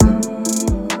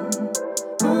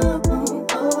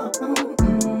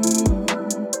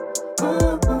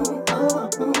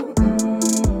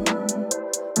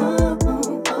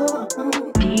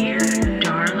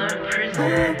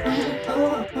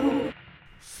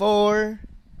4,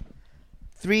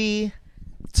 3,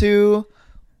 2,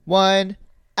 1,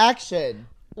 action.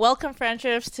 Welcome,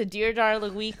 friendships, to Dear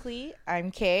Darla Weekly.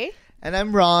 I'm Kay. And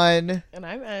I'm Ron. And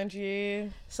I'm Angie.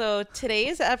 So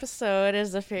today's episode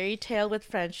is a fairy tale with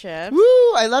friendship. Woo!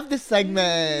 I love this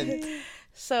segment.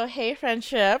 So, hey,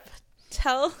 friendship,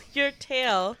 tell your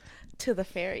tale to the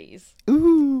fairies.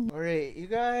 Ooh. All right, you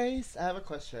guys, I have a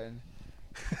question.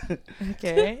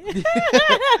 Okay.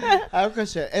 I have a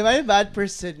question. Am I a bad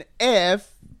person if...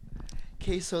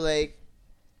 Okay, so like,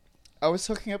 I was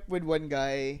hooking up with one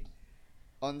guy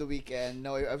on the weekend.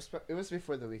 No, it was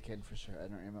before the weekend for sure. I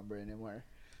don't remember anymore.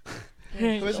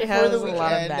 It was She before has the a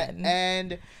lot of weekend, that.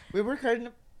 and we were kind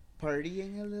of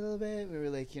partying a little bit. We were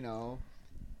like, you know,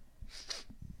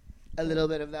 a little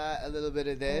bit of that, a little bit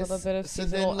of this. A little bit of so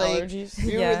seasonal then, like, allergies.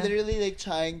 we Yeah. were literally like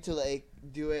trying to like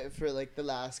do it for like the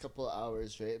last couple of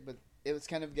hours, right? But it was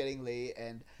kind of getting late,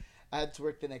 and I had to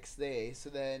work the next day. So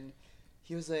then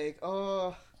he was like,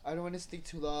 "Oh, I don't want to stay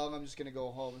too long. I'm just gonna go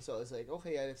home." So I was like,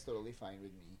 "Okay, yeah, that's totally fine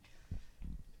with me."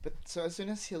 But so as soon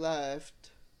as he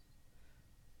left,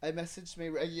 I messaged my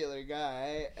regular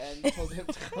guy and told him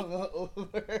to come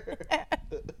over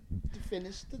to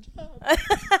finish the job.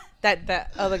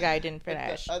 That other guy didn't But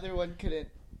finish. the other one couldn't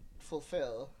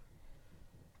fulfill.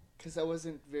 Because I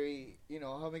wasn't very,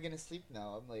 how am I going to sleep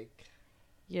now? I'm like...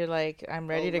 You're like, I'm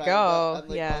ready all to riled go. up. I'm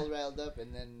like Yeah. all riled up,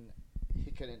 and then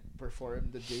he couldn't perform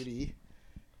the duty.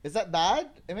 Is that bad?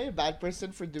 Am I a bad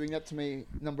person for doing that to my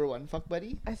number one fuck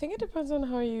buddy? I think it depends on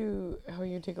how you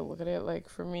take a look at it. Like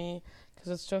for me, because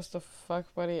it's just a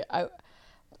fuck buddy, I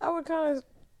would kind of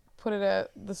put it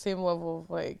at the same level of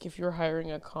like if you're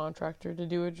hiring a contractor to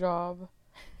do a job.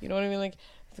 You know what I mean? Like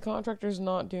if the contractor's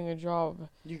not doing a job,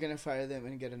 You're going to fire them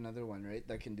and get another one, right?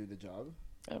 That can do the job.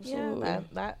 absolutely. Yeah,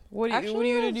 that what are you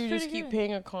gonna that's do? Just pretty keep good.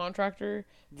 paying a contractor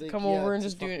Like, come over and to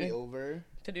just do fuck me it over.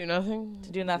 to do nothing?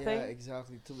 to do nothing. Yeah,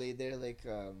 exactly. To lay there like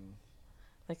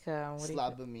Like what do you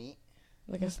slab of meat.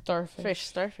 Like a starfish.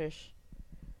 Starfish.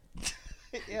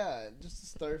 Yeah, just a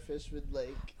starfish with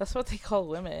like... That's what they call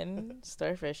women,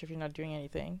 starfish. If you're not doing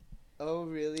anything. Oh,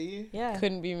 really? Yeah.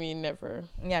 Couldn't be me, never.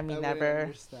 Yeah, me I wouldn't never.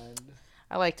 understand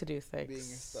I like to do things. being a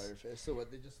starfish. So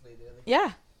what, they just lay there like...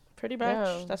 Yeah, pretty much.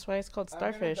 Yeah. That's why it's called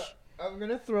starfish. I'm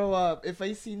gonna throw up if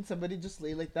I seen somebody just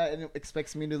lay like that and it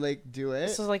expects me to like do it.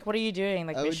 So like, what are you doing?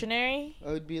 Like I would- missionary?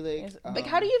 I would be like, Like,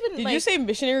 how do you even Did like you say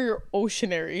missionary or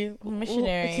oceanary?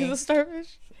 Missionary. He's a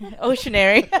starfish.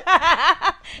 oceanary?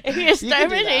 If you're a You can do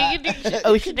starfish, that. you can do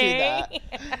You can do oceanary.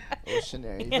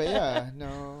 oceanary? But yeah,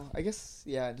 no, I guess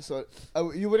yeah. So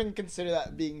you wouldn't consider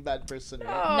that being bad person,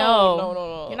 right?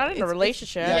 No. You're not in a It's-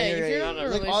 relationship. Yeah, you're if you're right. not in a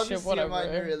Like, relationship, obviously, I'm not in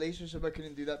a whatever. relationship. I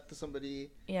couldn't do that to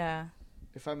somebody. Yeah.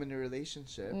 If I'm in a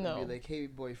relationship, No. I'd be like, "Hey,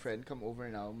 boyfriend, come over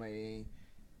now. My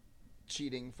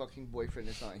cheating fucking boyfriend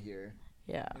is not here."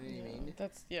 Yeah. You know what I mean?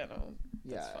 That's Yeah.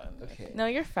 fine. Okay. No,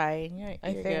 you're fine. You're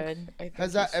I good. think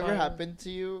Has that it's ever fine. happened to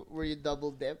you where you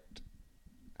double dipped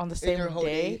On the in same your whole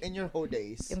day. in your whole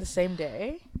days In the same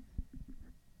day.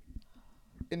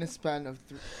 in a span of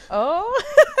Oh.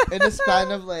 in a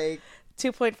span of like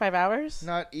 2.5 hours.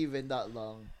 not even that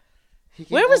long. He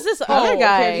came Where was o- this Oh, other okay,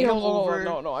 guy? okay, Come hold on,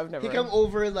 over. No, I've never. He come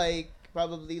over like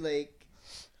probably like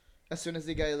as soon as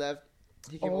the guy left.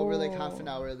 He came over like half an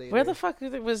hour later. Where the fuck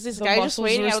was this The guy just muscles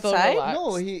waiting were still outside?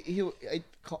 relaxed. No,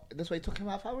 that's why it took him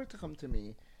half hour to come to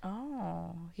me.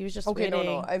 Oh, he was just Okay, waiting.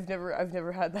 no, I've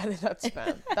never had that in that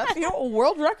span. That's a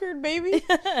world record, baby.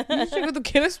 You should go to the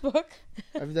Guinness Book.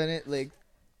 I've done it like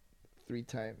 3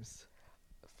 times.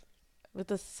 With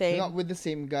the same. Not with the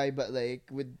same guy, but like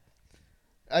with.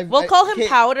 We'll call him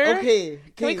Powder. Okay.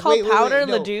 Can we okay, call wait, wait, Powder wait,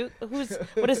 no. Leduc?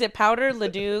 What is it? Powder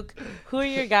Leduc. Who are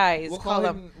your guys? We'll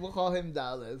call him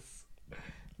Dallas.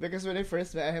 Because when I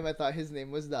first met him, I thought his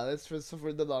name was Dallas. So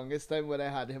for the longest time, when I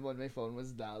had him on my phone,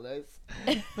 was Dallas.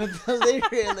 Until they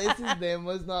realized his name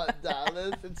was not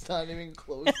Dallas. It's not even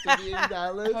close to being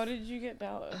Dallas. How did you get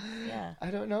Dallas? Yeah. I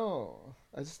don't know.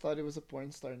 I just thought it was a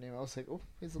porn star name. I was like, oh,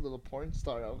 he's a little porn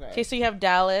star. Okay, Okay. so you have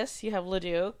Dallas. You have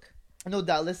Leduc. No,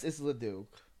 Dallas is Leduc.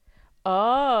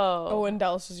 Oh. Oh, and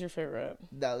Dallas is your favorite.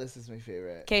 Dallas is my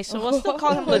favorite. Okay, so we'll still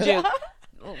call him Leduc.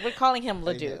 We're calling him Okay,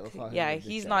 Leduc. we'll call him Yeah, Leduc,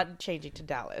 he's yeah. not changing to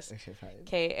Dallas. Okay, fine.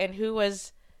 Okay, and who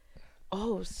was?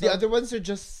 Oh, so The other ones are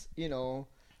just,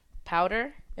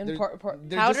 Powder. And They're- part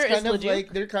they're Powder just is kind of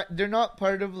Leduc? like they're not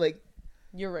part of like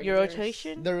your Your regulars.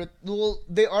 rotation.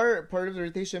 they are part of the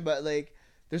rotation, but like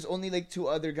there's only like 2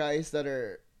 other guys that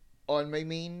are on my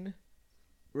main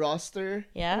roster.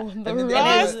 Yeah. Oh, And the then the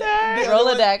roster. other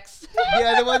one- Rolodex. The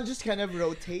other one just kind of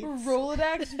rotates.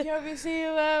 Rolodex. You can't be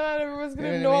saying that. Everyone's You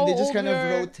gonna know what I know. mean? They just kind of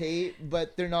over. rotate,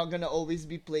 but they're not gonna always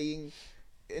be playing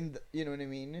you know what I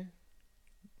mean?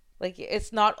 Like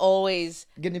it's not always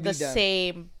Gonna be the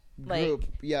same like group.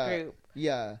 Yeah. group.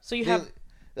 Yeah. So you have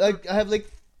like I have like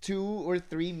 2 or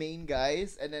 3 main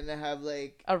guys, and then I have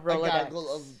like a Rolodex.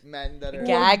 gaggle of men that are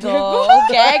Gaggle,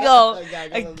 gaggle, a a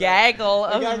gaggle gaggle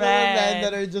of of men men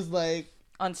that are just like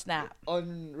on Snap.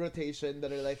 on rotation,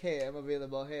 that are like, hey, I'm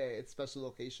available. Hey, it's special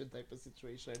location type of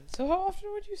situation. So how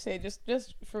often would you say, just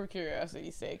for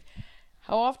curiosity's sake,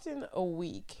 how often a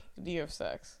week do you have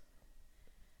sex?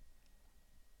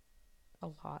 A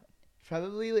lot.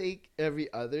 Probably like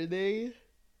every other day.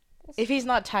 If he's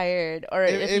not tired or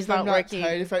if he's I'm not working.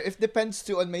 tired, if depends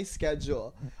too on my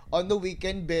schedule. On the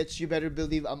weekend, bitch, you better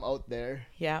believe I'm out there.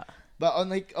 Yeah. But on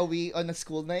like on a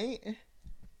school night,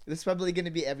 it's probably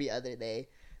gonna be every other day.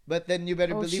 But then you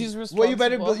better believe. She's Well, you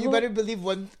better responsible. believe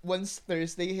once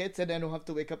Thursday hits and I don't have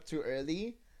to wake up too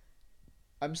early,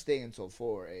 I'm staying until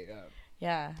 4 a.m.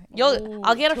 Yeah. Ooh,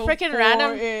 I'll get a till freaking 4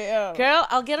 random a.m. girl,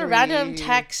 I'll get a random 3.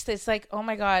 text. It's like, oh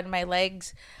my god, my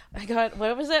legs. I got,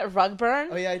 what was it? Rug burn?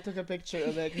 Oh yeah, I took a picture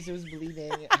of it because it was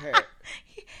bleeding. It hurt.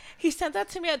 He sent that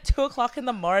to me at 2:00 in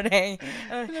the morning.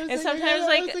 And sometimes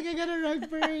I was like, I got a rug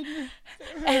burn. It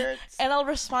hurts. and I'll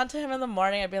respond to him in the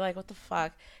morning. I'd be like, what the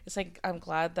fuck? It's like, I'm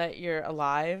glad that you're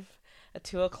alive at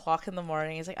 2:00 in the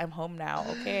morning. He's like, I'm home now.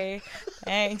 Okay.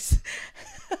 Thanks.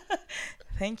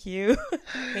 Thank you.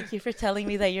 Thank you for telling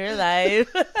me that you're alive.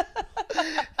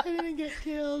 I didn't get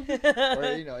killed. Or,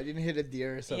 I didn't hit a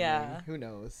deer or something. Yeah. Who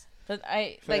knows? But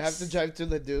I If I have to drive to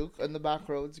Leduc on the back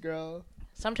roads, girl.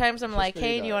 sometimes I'm Just like, pretty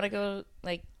hey, do you dark. want to go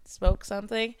like smoke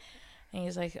something? And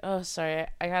he's like, oh, sorry,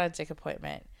 I got a dick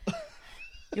appointment.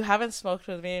 You haven't smoked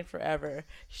with me in forever.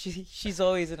 She's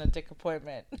always in a dick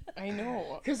appointment. I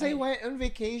know. Because I went on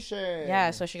vacation.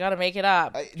 Yeah, so she got to make it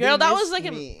up. They Girl, that was missed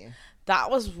like me. that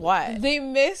was what? They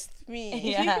missed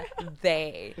me. Yeah,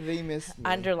 they. They missed me.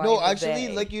 Underline No, the actually,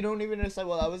 they. like, you don't even understand.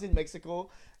 While I was in Mexico,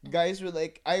 guys were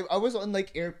like, I was on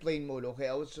like airplane mode. Okay,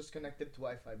 I was just connected to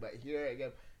Wi-Fi, but here I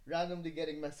am randomly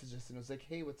getting messages, and it was like,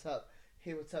 hey, what's up?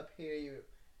 Hey, what's up? Hey,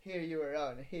 are you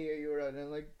around? Hey, are you around? And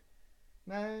I'm like,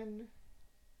 man,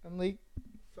 I'm like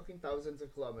fucking thousands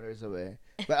of kilometers away,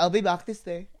 but I'll be back this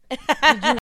day.